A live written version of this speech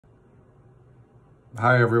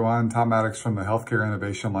Hi everyone, Tom Maddox from the Healthcare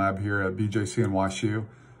Innovation Lab here at BJC in WashU.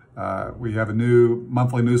 We have a new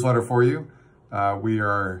monthly newsletter for you. We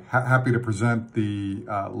are happy to present the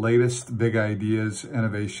latest Big Ideas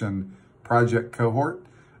Innovation Project cohort.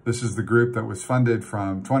 This is the group that was funded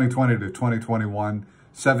from 2020 to 2021,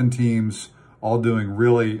 7 teams, all doing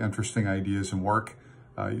really interesting ideas and work.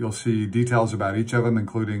 You'll see details about each of them,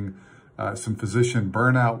 including some physician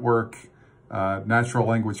burnout work, natural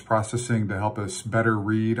language processing to help us better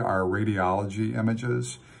read our radiology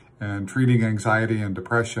images, and treating anxiety and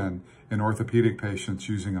depression in orthopedic patients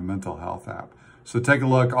using a mental health app. So take a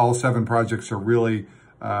look. All 7 projects are really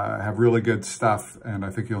have really good stuff, and I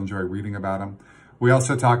think you'll enjoy reading about them. We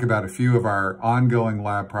also talk about a few of our ongoing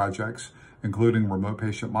lab projects, including remote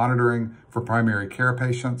patient monitoring for primary care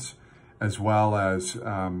patients, as well as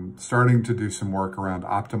starting to do some work around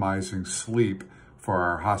optimizing sleep for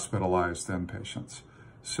our hospitalized inpatients.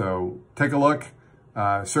 So take a look.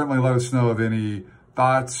 Certainly let us know of any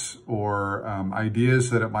thoughts or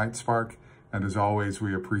ideas that it might spark. And as always,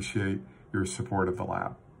 we appreciate your support of the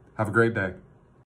lab. Have a great day.